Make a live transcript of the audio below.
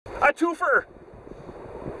a twofer.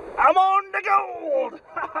 I'm on the gold.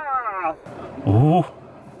 Ooh.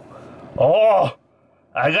 Oh,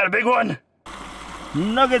 I got a big one.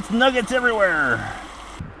 Nuggets everywhere.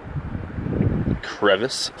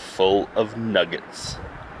 Crevice full of nuggets.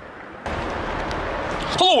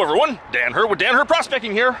 Hello everyone, Dan Her with Dan Her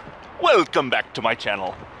Prospecting here. Welcome back to my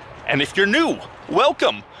channel. And if you're new,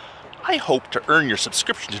 welcome. I hope to earn your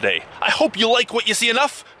subscription today. I hope you like what you see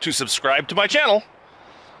enough to subscribe to my channel.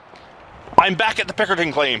 I'm back at the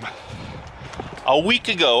Pickerton claim. A week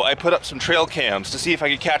ago, I put up some trail cams to see if I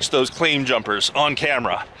could catch those claim jumpers on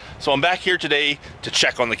camera. So I'm back here today to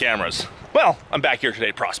check on the cameras. Well, I'm back here today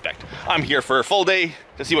to prospect. I'm here for a full day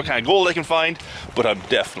to see what kind of gold I can find, but I'm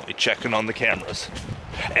definitely checking on the cameras.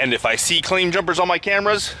 And if I see claim jumpers on my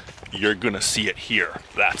cameras, you're gonna see it here,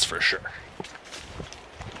 that's for sure.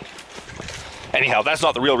 Anyhow, that's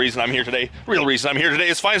not the real reason I'm here today. The real reason I'm here today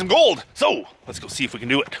is to find some gold. So, let's go see if we can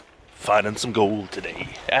do it. Finding some gold today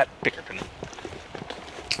at Pickerton.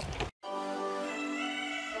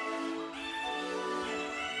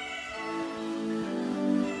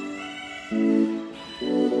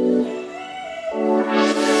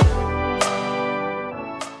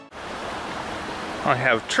 I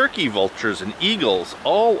have turkey vultures and eagles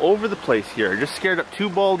all over the place here. I just scared up 2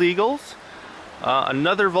 bald eagles.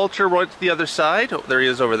 Another vulture right to the other side. Oh, there he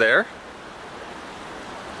is over there.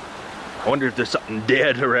 I wonder if there's something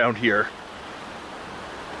dead around here.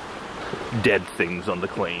 Dead things on the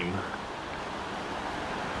claim.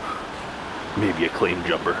 Maybe a claim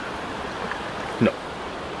jumper. No,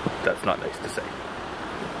 that's not nice to say.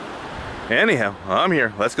 Anyhow, I'm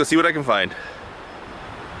here. Let's go see what I can find.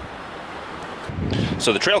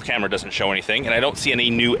 So the trail camera doesn't show anything, and I don't see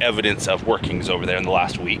any new evidence of workings over there in the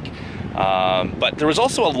last week. But there was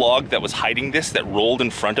also a log that was hiding this that rolled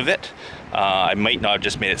in front of it. I might not have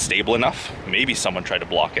just made it stable enough. Maybe someone tried to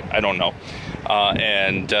block it. I don't know.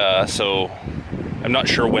 So I'm not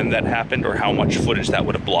sure when that happened or how much footage that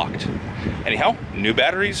would have blocked. Anyhow, new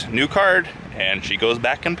batteries, new card, and she goes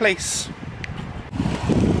back in place.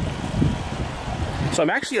 So I'm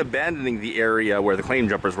actually abandoning the area where the claim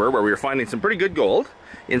jumpers were, where we were finding some pretty good gold,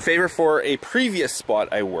 in favor for a previous spot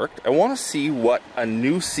I worked. I want to see what a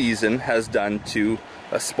new season has done to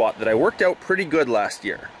a spot that I worked out pretty good last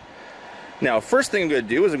year. Now, first thing I'm going to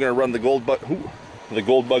do is I'm going to run the Gold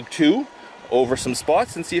Bug 2 over some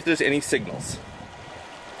spots and see if there's any signals.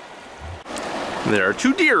 There are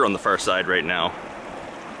 2 deer on the far side right now.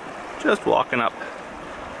 Just walking up,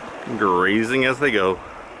 grazing as they go.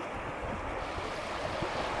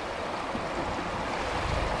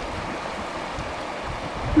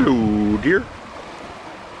 Hello, dear.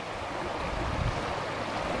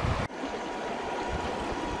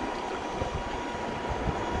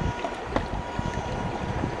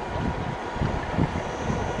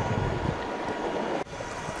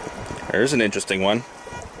 There's an interesting one.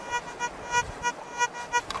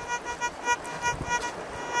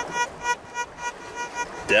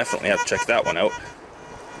 Definitely have to check that one out.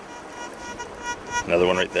 Another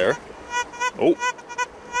one right there. Oh!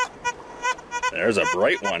 There's a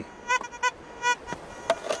bright one.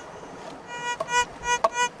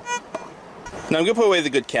 Now I'm going to put away the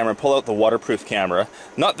good camera and pull out the waterproof camera.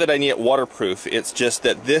 Not that I need it waterproof, it's just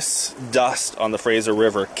that this dust on the Fraser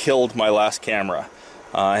River killed my last camera.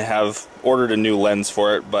 I have ordered a new lens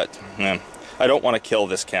for it, but I don't want to kill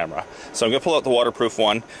this camera. So I'm going to pull out the waterproof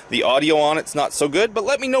one. The audio on it's not so good, but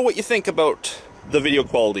let me know what you think about the video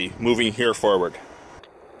quality moving here forward.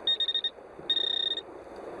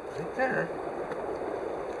 Right there.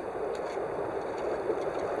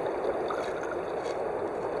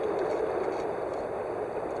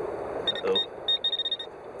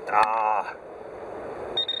 Ah,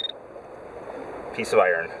 piece of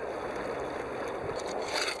iron.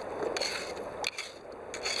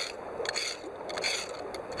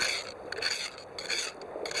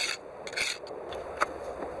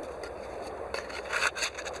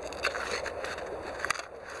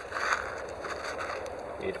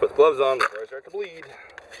 Need to put the gloves on before I start to bleed.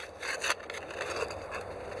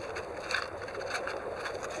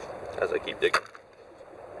 As I keep digging.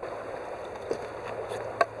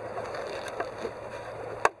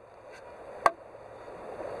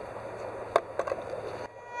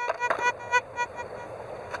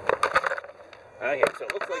 Okay, so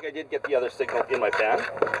it looks like I did get the other signal in my pan,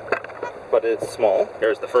 but it's small.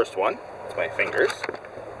 Here's the first one. It's my fingers.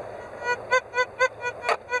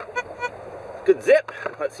 Good zip.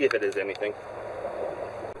 Let's see if it is anything.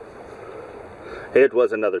 It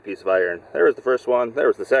was another piece of iron. There was the first one. There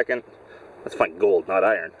was the second. Let's find gold, not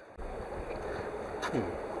iron.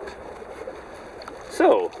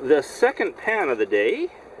 So, the second pan of the day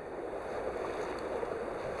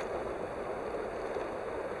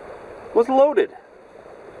was loaded.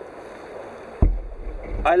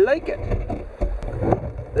 I like it.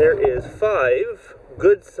 There is 5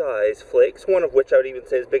 good size flakes, one of which I would even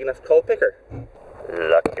say is big enough to call a picker.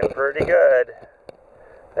 Looking pretty good.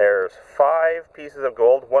 There's 5 pieces of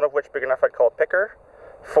gold, one of which big enough I'd call a picker.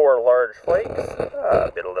 4 large flakes,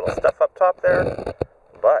 a bit of little stuff up top there,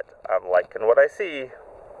 but I'm liking what I see.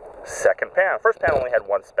 Second pan. First pan only had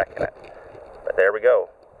 1 speck in it, but there we go.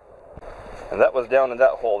 And that was down in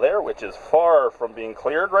that hole there, which is far from being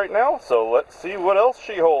cleared right now, so let's see what else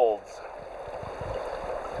she holds.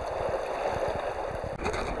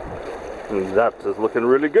 And that is looking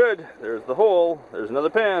really good. There's the hole, there's another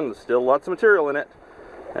pan, there's still lots of material in it.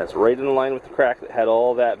 That's right in line with the crack that had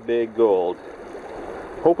all that big gold.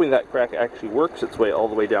 Hoping that crack actually works its way all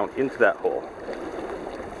the way down into that hole.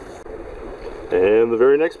 And the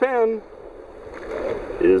very next pan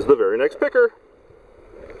is the very next picker.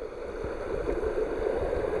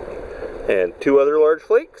 And 2 other large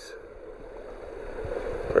flakes.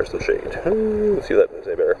 There's some shade. Let's see that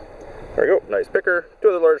say better. There we go, nice picker, 2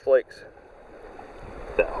 other large flakes.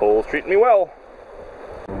 That hole's treating me well.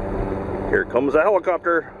 Here comes a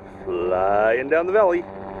helicopter flying down the valley.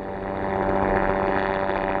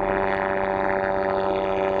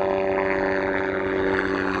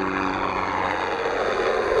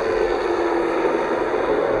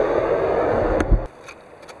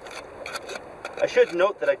 I should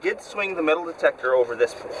note that I did swing the metal detector over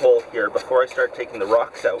this hole here before I started taking the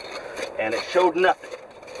rocks out, and it showed nothing.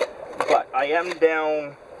 But I am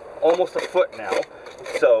down almost a foot now,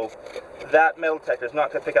 so that metal detector is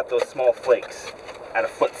not going to pick up those small flakes at a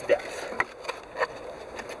foot's depth.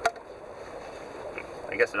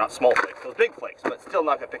 I guess they're not small flakes, those big flakes, but still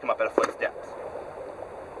not going to pick them up at a foot's depth.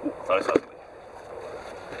 Ooh, thought I saw something.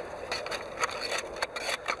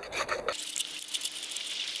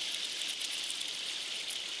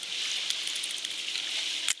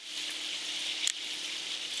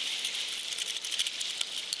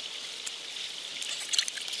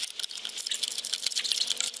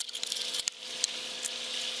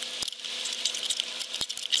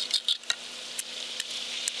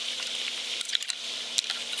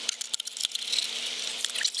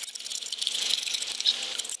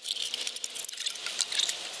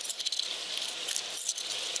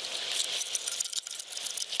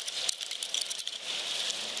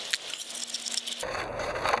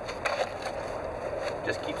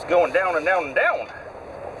 Just keeps going down and down and down.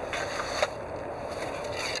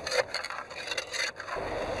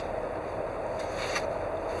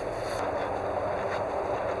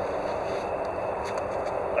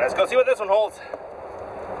 Let's go see what this one holds.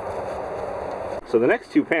 So the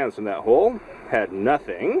next 2 pans from that hole had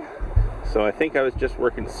nothing, so I think I was just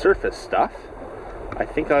working surface stuff. I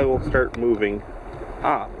think I will start moving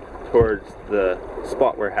up towards the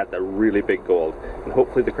spot where it had the really big gold, and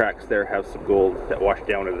hopefully the cracks there have some gold that wash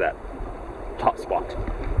down into that top spot.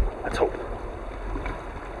 Let's hope.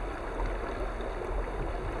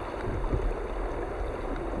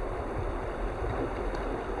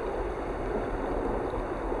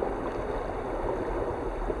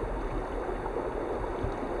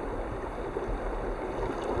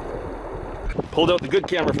 Pulled out the good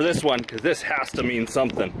camera for this one because this has to mean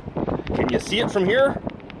something. Can you see it from here?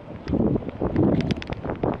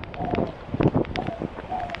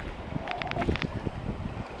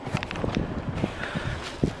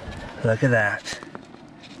 Look at that.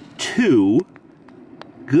 2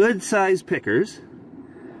 good sized pickers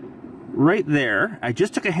right there. I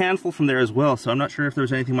just took a handful from there as well, so I'm not sure if there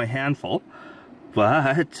was anything in my handful,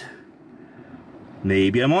 but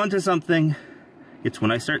maybe I'm onto something. It's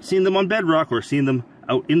when I start seeing them on Bedrock or seeing them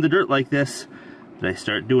out in the dirt like this that I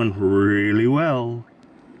start doing really well.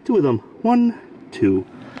 2 of them. 1, 2.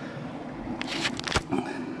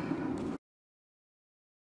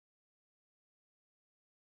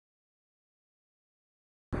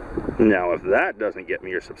 Now, if that doesn't get me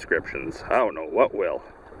your subscriptions, I don't know what will.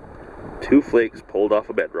 2 flakes pulled off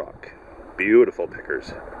a Bedrock. Beautiful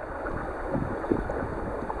pickers.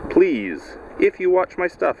 Please, if you watch my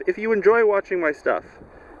stuff, if you enjoy watching my stuff,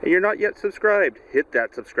 and you're not yet subscribed, hit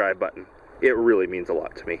that subscribe button. It really means a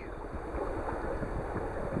lot to me.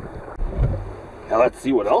 Now let's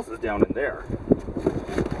see what else is down in there.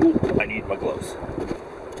 Ooh, I need my gloves.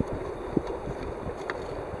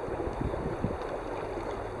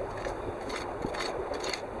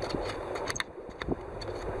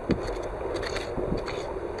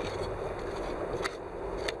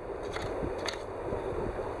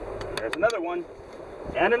 There's another one.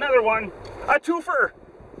 And another one. A twofer.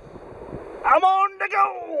 I'm on the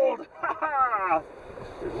gold. Ha ha.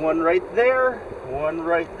 There's one right there. One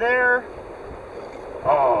right there.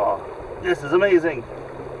 Oh, This is amazing.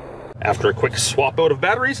 After a quick swap out of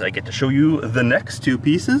batteries, I get to show you the next two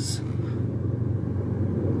pieces.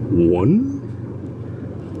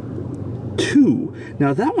 1, 2.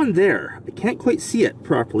 Now that one there, I can't quite see it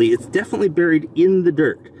properly. It's definitely buried in the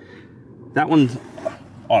dirt. That one's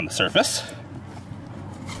on the surface.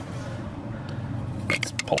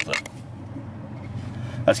 Let's pull the...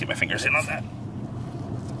 Let's get my fingers in on that.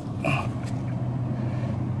 Oh.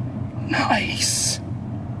 Nice.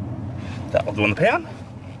 That will go in the pan.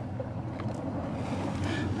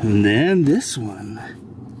 And then this one.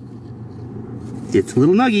 It's a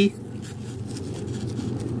little nuggy.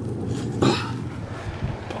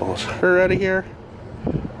 Pull her out of here.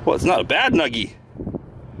 Well, it's not a bad nuggy.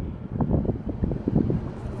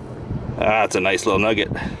 Ah, it's a nice little nugget.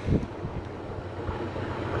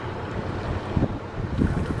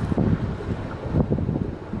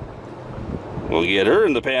 We'll get her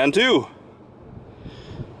in the pan too.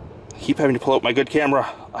 I keep having to pull out my good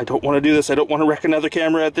camera. I don't want to do this. I don't want to wreck another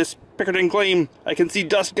camera at this Pickerton claim. I can see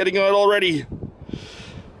dust getting out already.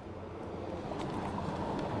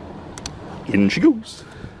 In she goes.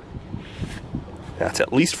 That's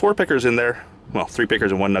at least 4 pickers in there. Well, 3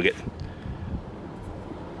 pickers and 1 nugget.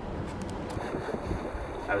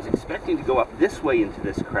 I was expecting to go up this way into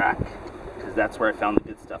this crack, because that's where I found the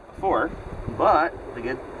good stuff before, but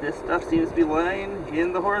this stuff seems to be lying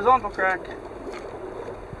in the horizontal crack.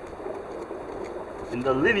 In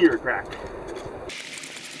the linear crack.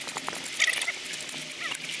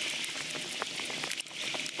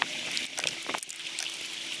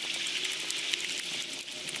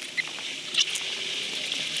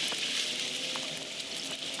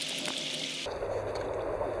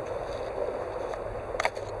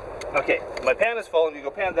 Okay, my pan is full, and you go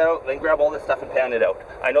pan that out, then grab all this stuff and pan it out.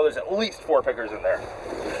 I know there's at least 4 pickers in there.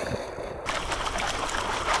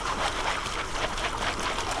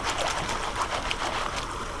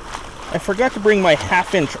 I forgot to bring my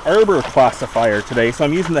 1/2-inch arbor classifier today, so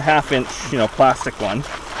I'm using the 1/2-inch, plastic one.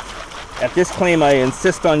 At this claim, I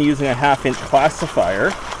insist on using a 1/2-inch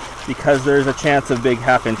classifier because there's a chance of big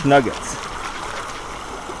 1/2-inch nuggets.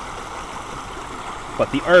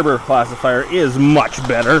 But the arbor classifier is much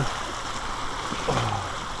better.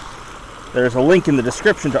 There's a link in the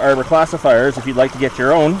description to arbor classifiers if you'd like to get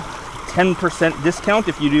your own. 10% discount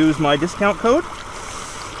if you use my discount code.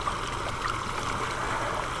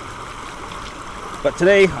 But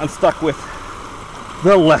today I'm stuck with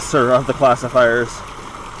the lesser of the classifiers.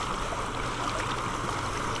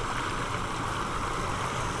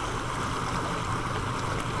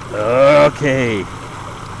 Okay.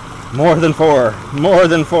 More than 4. More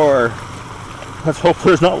than 4. Let's hope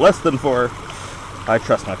there's not less than 4. I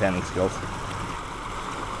trust my panning skills.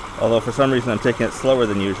 Although for some reason I'm taking it slower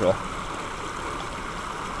than usual.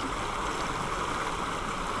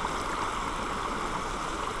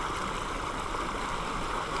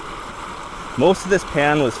 Most of this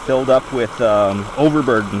pan was filled up with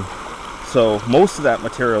overburden, so most of that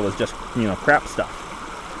material is just, crap stuff.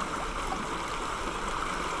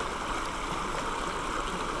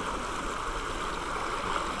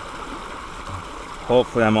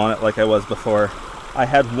 Hopefully I'm on it like I was before. I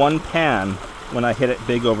had one pan when I hit it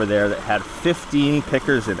big over there that had 15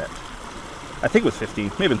 pickers in it. I think it was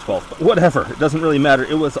 15, maybe 12, but whatever. It doesn't really matter.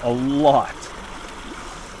 It was a lot.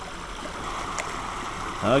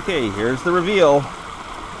 Okay, here's the reveal.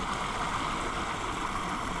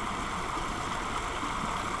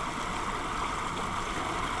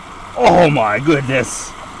 Oh my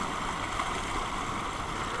goodness!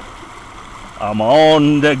 I'm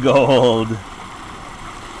on the gold.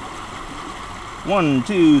 1,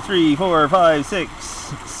 2, 3, 4, 5, 6,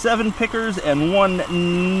 7 pickers and 1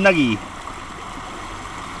 nuggy.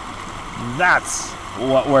 That's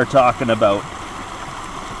what we're talking about.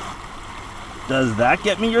 Does that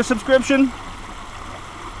get me your subscription?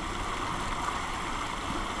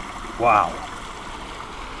 Wow.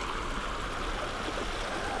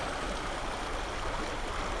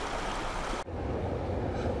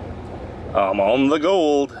 I'm on the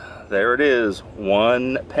gold. There it is.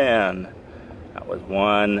 1 pan. That was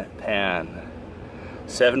 1 pan.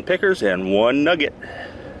 7 pickers and 1 nugget.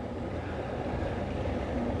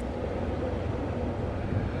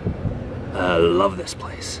 I love this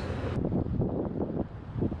place.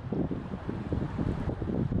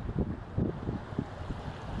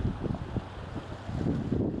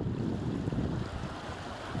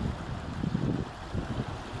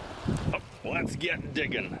 Let's get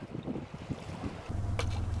digging.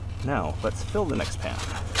 Now, let's fill the next pan.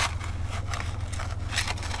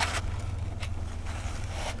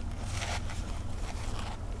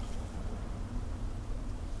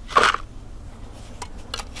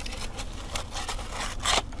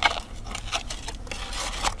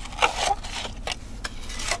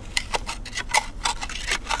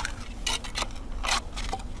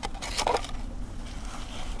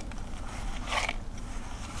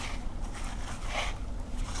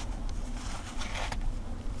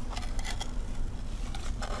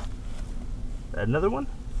 Another one?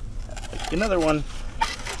 Another one.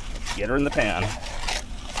 Get her in the pan.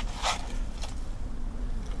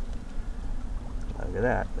 Look at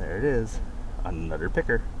that. There it is. Another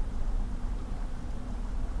picker.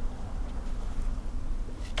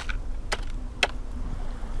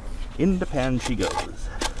 In the pan she goes.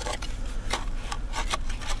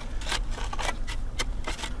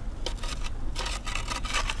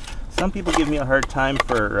 Some people give me a hard time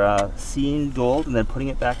for seeing gold and then putting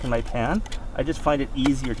it back in my pan. I just find it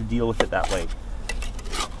easier to deal with it that way.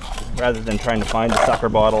 Rather than trying to find the sucker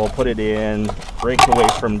bottle, put it in, break away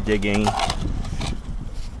from digging.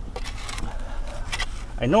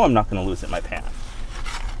 I know I'm not going to lose it in my pan.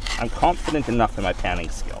 I'm confident enough in my panning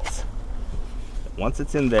skills. Once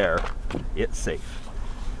it's in there, it's safe.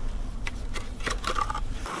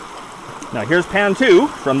 Now here's pan 2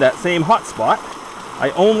 from that same hot spot.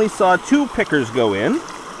 I only saw 2 pickers go in,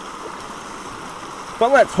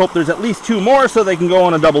 but let's hope there's at least 2 more so they can go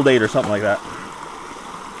on a double date or something like that.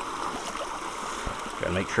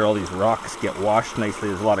 Gotta make sure all these rocks get washed nicely.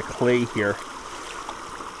 There's a lot of clay here.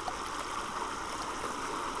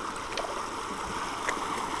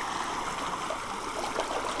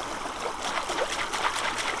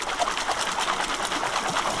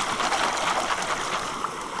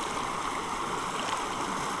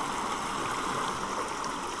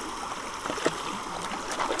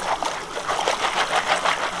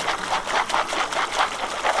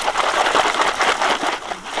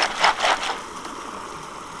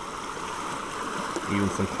 Even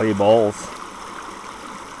some clay balls.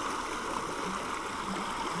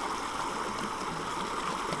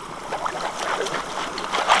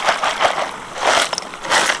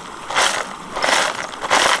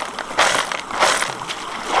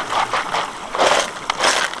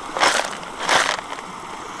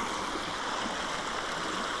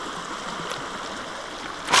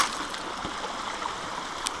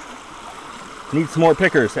 Need some more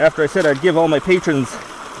pickers. After I said I'd give all my patrons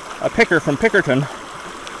a picker from Pickerton,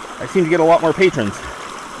 I seem to get a lot more patrons.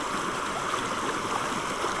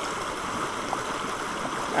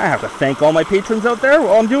 I have to thank all my patrons out there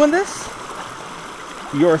while I'm doing this.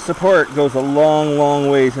 Your support goes a long, long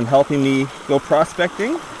ways in helping me go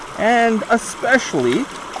prospecting, and especially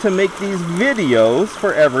to make these videos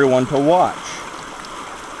for everyone to watch.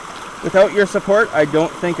 Without your support, I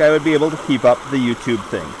don't think I would be able to keep up the YouTube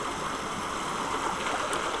thing.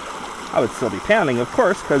 I would still be panning, of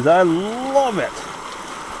course, because I love it.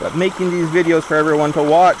 But making these videos for everyone to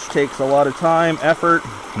watch takes a lot of time, effort,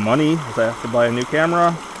 money, as I have to buy a new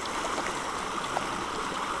camera.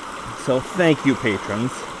 So thank you,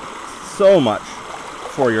 patrons, so much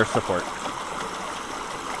for your support.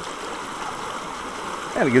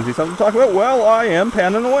 And it gives me something to talk about while I am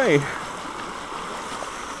panning away.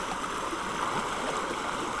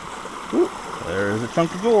 Ooh, there's a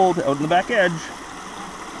chunk of gold out in the back edge.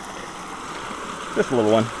 Just a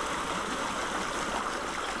little one.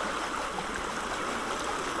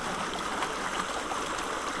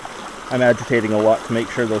 I'm agitating a lot to make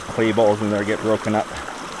sure those clay balls in there get broken up.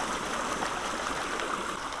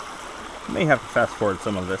 May have to fast forward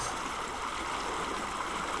some of this.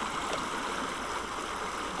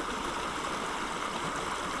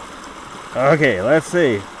 Okay, let's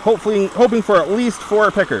see. Hoping for at least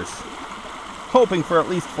 4 pickers. Hoping for at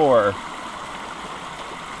least 4.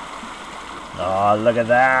 Oh, look at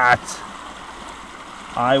that.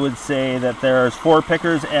 I would say that there's 4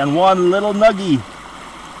 pickers and 1 little nuggie.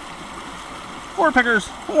 4 pickers,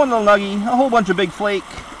 1 little nuggie, a whole bunch of big flake.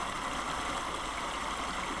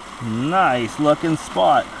 Nice looking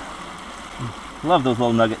spot. Love those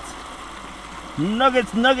little nuggets.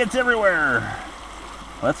 Nuggets everywhere.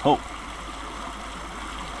 Let's hope.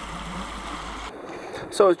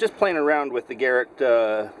 So I was just playing around with the Garnet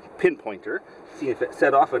pinpointer, see if it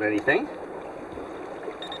set off on anything.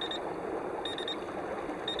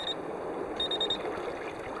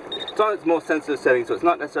 It's on its most sensitive setting, so it's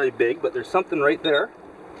not necessarily big, but there's something right there.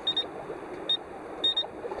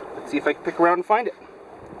 Let's see if I can pick around and find it.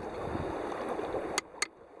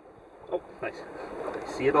 Oh, nice.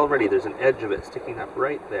 I see it already. There's an edge of it sticking up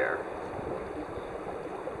right there.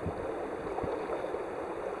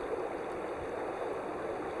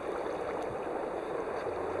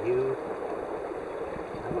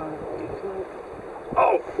 Come on,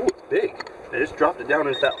 oh, ooh, it's big. I just dropped it down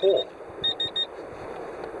into that hole.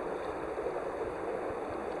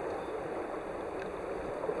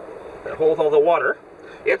 That hole with all the water.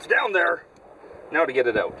 It's down there. Now to get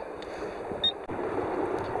it out.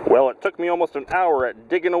 Well, it took me almost an hour at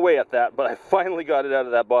digging away at that, but I finally got it out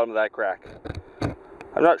of that bottom of that crack.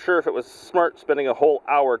 I'm not sure if it was smart spending a whole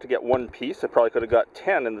hour to get one piece. I probably could have got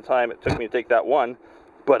 10 in the time it took me to take that one,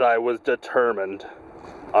 but I was determined.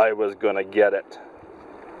 I was gonna get it.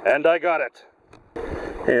 And I got it.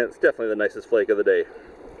 And it's definitely the nicest flake of the day.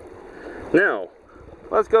 Now,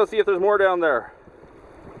 let's go see if there's more down there.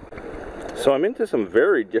 So I'm into some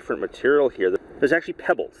very different material here. There's actually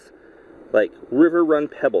pebbles, like river run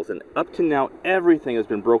pebbles, and up to now everything has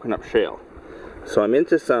been broken up shale. So I'm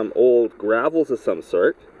into some old gravels of some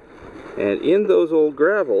sort, and in those old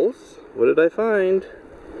gravels, what did I find?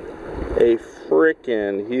 A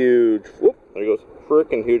frickin' huge, whoop, there goes,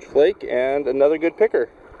 frickin' huge flake, and another good picker.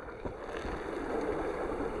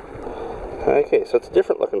 Okay, so it's a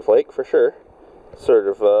different looking flake for sure. Sort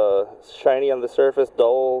of shiny on the surface,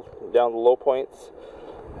 dull down the low points,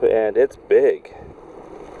 and it's big.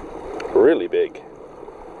 Really big.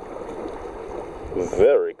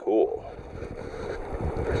 Very cool.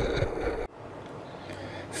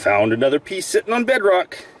 Found another piece sitting on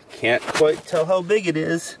bedrock. Can't quite tell how big it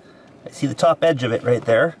is. I see the top edge of it right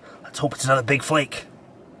there. Let's hope it's another big flake.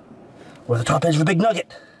 Or the top edge of a big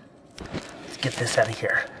nugget. Let's get this out of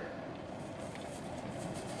here.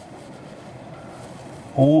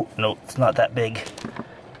 Oh, no, it's not that big.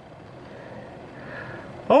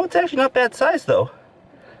 Oh, it's actually not bad size though.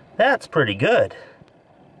 That's pretty good.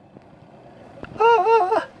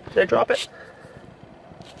 Ah, did I drop it?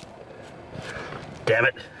 Damn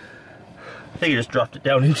it. I think I just dropped it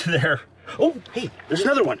down into there. Oh, hey, there's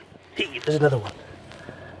another one. Hey, there's another one.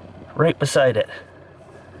 Right beside it.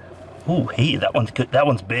 Oh, hey, that one's good. That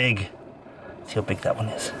one's big. Let's see how big that one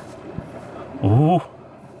is. Ooh.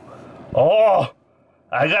 Oh,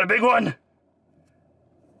 I got a big one.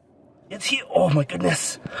 It's here. Oh my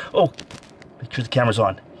goodness. Oh, make sure the camera's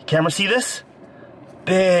on. Camera, see this?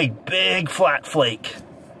 Big, big flat flake.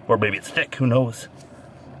 Or maybe it's thick, who knows?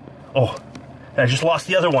 Oh, and I just lost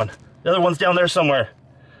the other one. The other one's down there somewhere.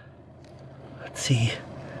 Let's see.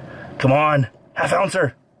 Come on, half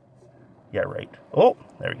ouncer. Yeah, right. Oh,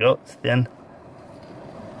 there we go, it's thin.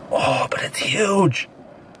 Oh, but it's huge.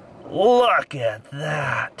 Look at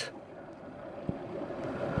that.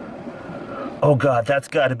 Oh God, that's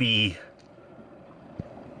gotta be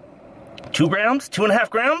 2 grams, 2.5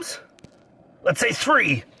 grams? Let's say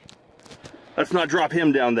 3. Let's not drop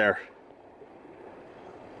him down there.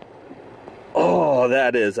 Oh,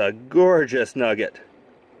 that is a gorgeous nugget.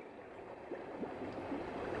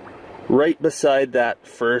 Right beside that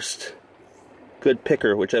first good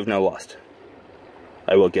picker, which I've now lost.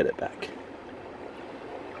 I will get it back.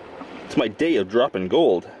 It's my day of dropping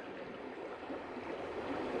gold.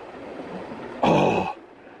 Oh,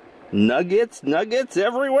 nuggets, nuggets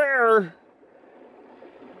everywhere.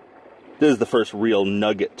 This is the first real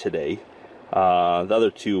nugget today. The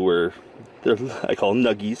other two were, I call them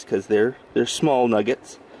nuggies because they're small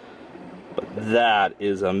nuggets. But that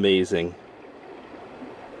is amazing.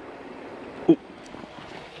 Ooh.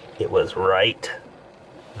 It was right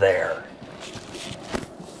there.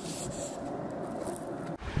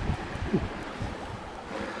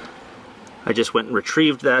 I just went and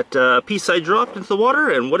retrieved that piece I dropped into the water,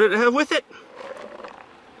 and what did it have with it?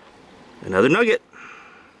 Another nugget.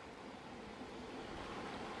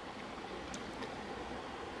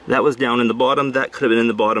 That was down in the bottom. That could have been in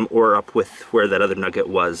the bottom or up with where that other nugget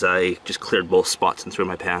was. I just cleared both spots and threw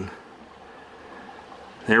my pan.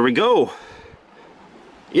 There we go.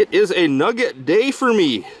 It is a nugget day for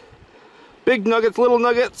me. Big nuggets, little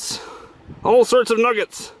nuggets, all sorts of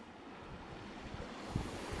nuggets.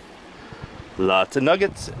 Lots of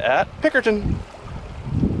nuggets at Pickerton.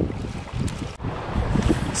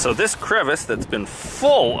 So this crevice that's been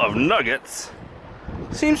full of nuggets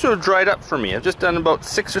seems to have dried up for me. I've just done about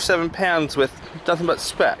 6 or 7 pans with nothing but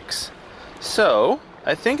specks. So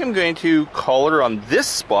I think I'm going to call it on this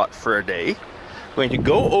spot for a day. I'm going to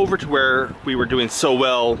go over to where we were doing so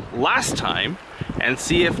well last time and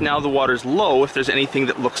see if now the water's low, if there's anything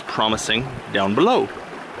that looks promising down below.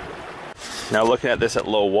 Now looking at this at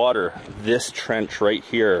low water, this trench right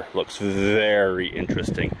here looks very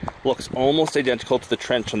interesting. Looks almost identical to the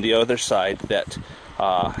trench on the other side that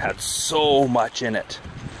had so much in it.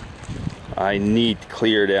 I need to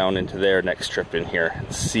clear down into there next trip in here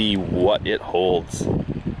and see what it holds.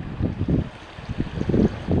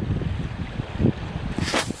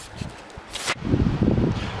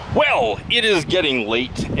 Well, it is getting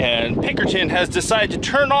late and Pickerton has decided to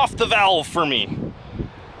turn off the valve for me.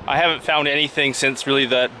 I haven't found anything since really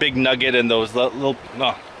that big nugget and those little,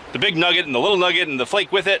 the big nugget and the little nugget and the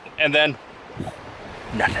flake with it, and then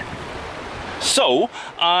nothing. So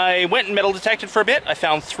I went and metal detected for a bit. I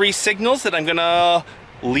found 3 signals that I'm gonna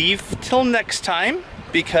leave till next time.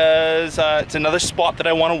 because it's another spot that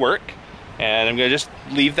I want to work, and I'm going to just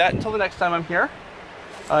leave that until the next time I'm here.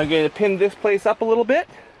 I'm going to pin this place up a little bit.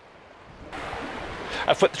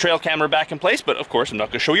 I've put the trail camera back in place, but of course I'm not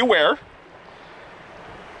going to show you where.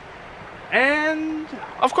 And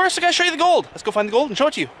of course I got to show you the gold. Let's go find the gold and show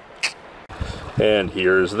it to you. And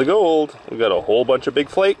here's the gold. We've got a whole bunch of big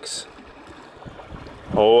flakes.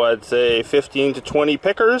 Oh, I'd say 15 to 20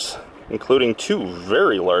 pickers, including 2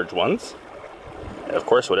 very large ones. And of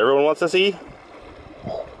course, what everyone wants to see,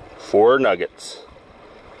 4 nuggets.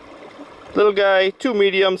 Little guy, 2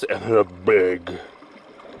 mediums, and a big.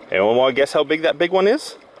 Anyone want to guess how big that big one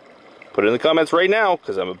is? Put it in the comments right now,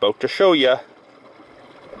 because I'm about to show you.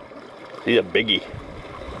 He's a biggie.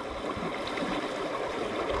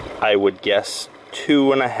 I would guess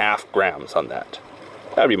 2.5 grams on that.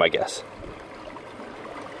 That would be my guess.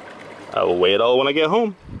 I will weigh it all when I get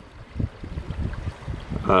home.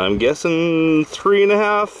 I'm guessing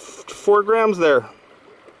 3.5 to 4 grams there.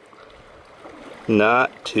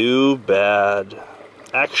 Not too bad.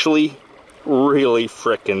 Actually, really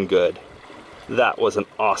frickin' good. That was an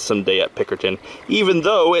awesome day at Pickerton, even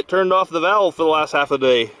though it turned off the valve for the last half of the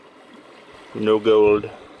day. No gold.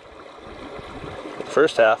 The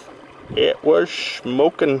first half, it was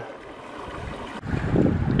smoking.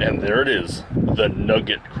 And there it is, the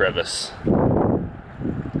nugget crevice.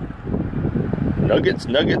 Nuggets,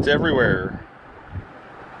 nuggets everywhere.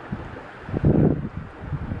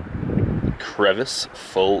 Crevice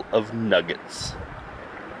full of nuggets.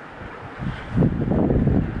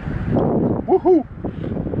 Woohoo!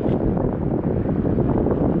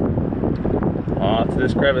 Lots of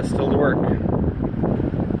this crevice still to work.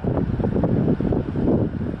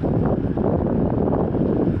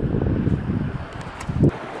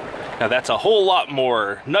 Now that's a whole lot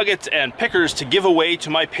more nuggets and pickers to give away to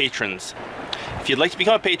my patrons. If you'd like to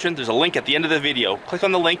become a patron, there's a link at the end of the video. Click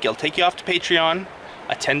on the link, it'll take you off to Patreon.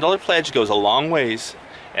 A $10 pledge goes a long ways,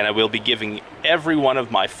 and I will be giving every one of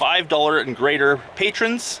my $5 and greater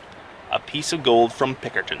patrons a piece of gold from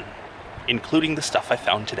Pickerton, including the stuff I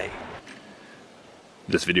found today.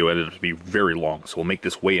 This video ended up to be very long, so we'll make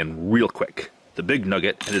this weigh in real quick. The big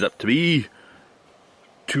nugget ended up to be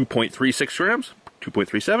 2.36 grams,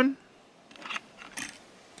 2.37.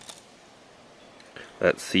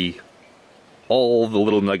 Let's see all the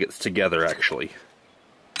little nuggets together, actually.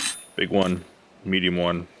 Big one, medium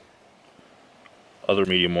one, other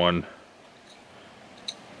medium one,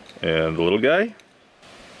 and the little guy.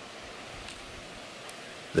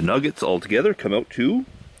 The nuggets all together come out to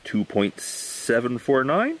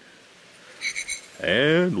 2.749.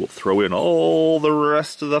 And we'll throw in all the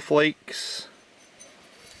rest of the flakes.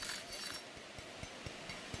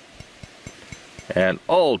 And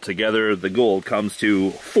all together, the gold comes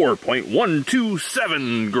to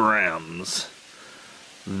 4.127 grams.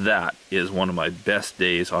 That is one of my best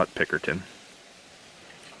days at Pickerton.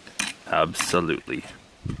 Absolutely.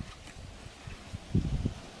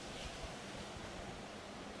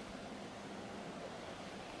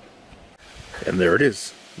 And there it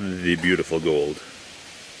is, the beautiful gold.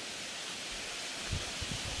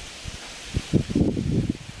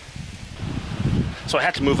 So I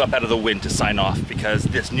had to move up out of the wind to sign off because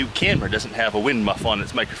this new camera doesn't have a wind muff on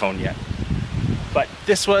its microphone yet. But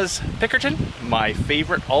this was Pickerton, my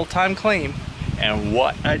favorite all-time claim, and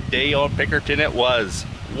what a day on Pickerton it was.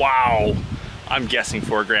 Wow, I'm guessing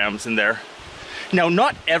 4 grams in there. Now,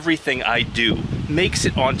 not everything I do makes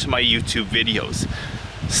it onto my YouTube videos.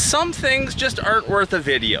 Some things just aren't worth a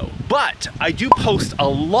video, but I do post a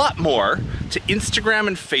lot more to Instagram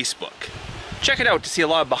and Facebook. Check it out to see a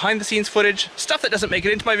lot of behind the scenes footage, stuff that doesn't make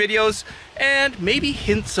it into my videos, and maybe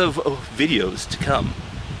hints of videos to come.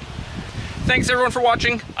 Thanks everyone for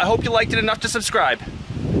watching. I hope you liked it enough to subscribe.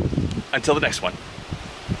 Until the next one.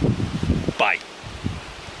 Bye.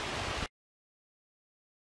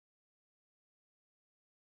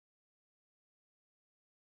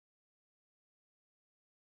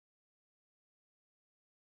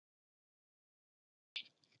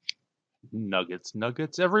 Nuggets,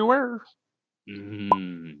 nuggets everywhere.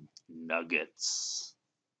 Nuggets.